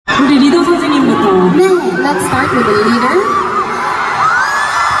리더 선생님부터. 네, let's start with the leader.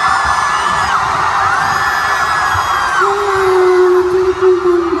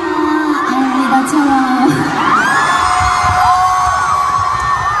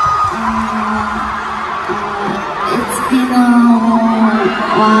 It's been a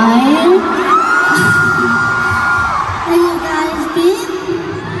while. How you guys been?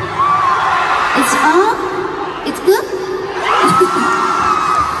 It's up? It's good?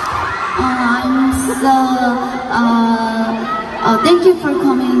 I'm so thank you for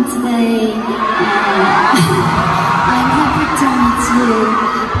coming today. I'm happy to meet you.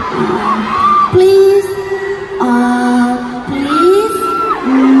 Please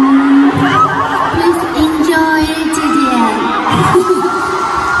enjoy to the end. Thank you.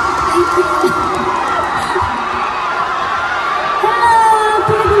 Hello,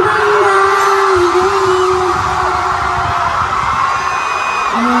 Apink.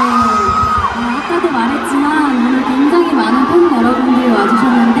 아까도 말했지만 오늘 굉장히 많은 팬 여러분들이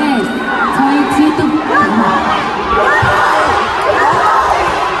와주셨는데 저희 뒤에 또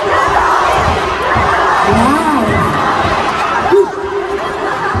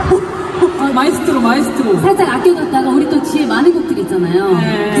마이스트로 살짝 아껴뒀다가 우리 또 뒤에 많은 곡들이 있잖아요.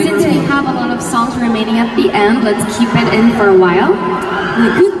 Since we have a lot of songs remaining at the end, let's keep it in for a while. 네,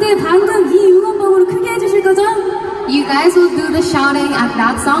 그때 방금 이 응원봉으로 크게 해주실 거죠? You guys will do the shouting at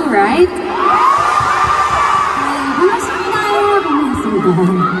that song, right? 네, 반갑습니다.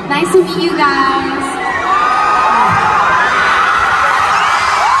 Nice to meet you guys.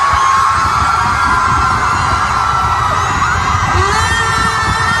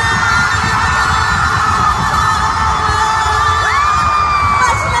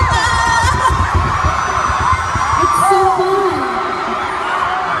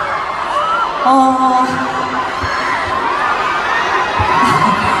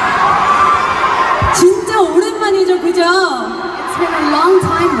 진짜 오랜만이죠, 그죠? It's been a long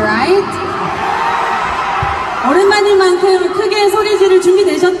time, right? 오랜만인 만큼 크게 소리 지를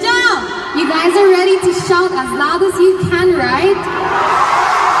준비되셨죠? You guys are ready to shout as loud as you can, right?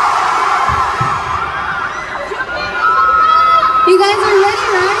 You guys are ready,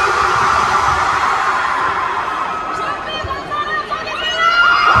 right?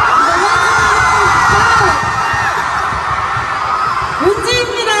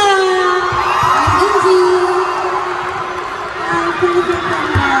 은지입니다.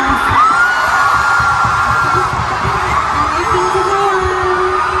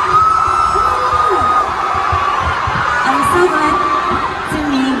 I'm so glad to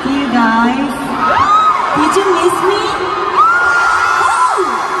meet you guys. Did you miss me?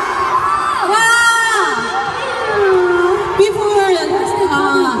 Before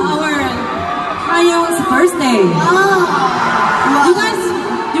our Hayoung's birthday.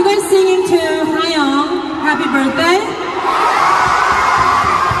 You guys singing to Hayoung happy birthday?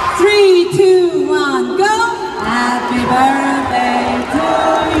 3, 2, 1, go! Happy birthday to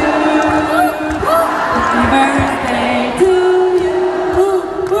you. Happy birthday to you.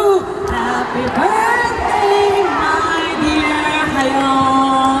 Happy birthday, my dear Hayoung.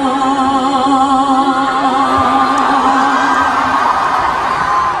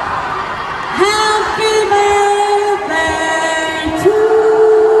 Happy birthday to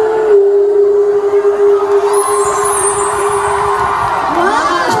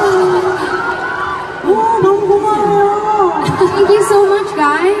Thank you so much,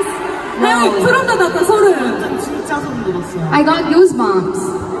 guys. 하영이 소름 돋았다, 소름. 진짜 소름 돋았어요. I got goosebumps.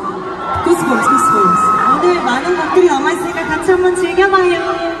 Goosebumps. 오늘 많은 곡들이 남아있으니까 같이 한번 즐겨봐요.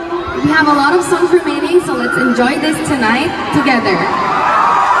 We have a lot of songs remaining, so let's enjoy this tonight together.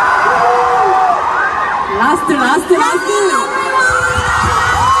 라스트.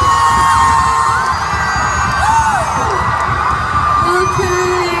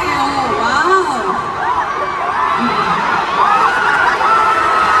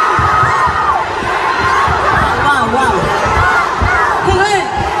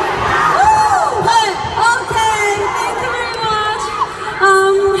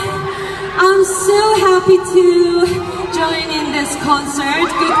 I'm so happy to join in this concert,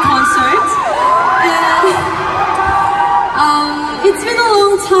 good concert. And it's been a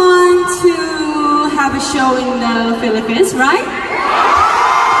long time to have a show in the Philippines, right?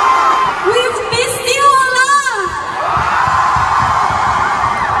 We've missed you a lot.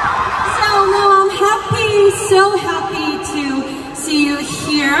 So now I'm so happy to see you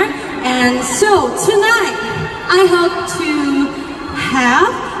here. And so tonight, I hope to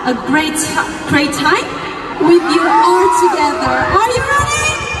have a great time with you all together. Are you ready?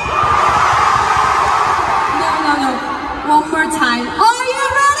 No. One more time.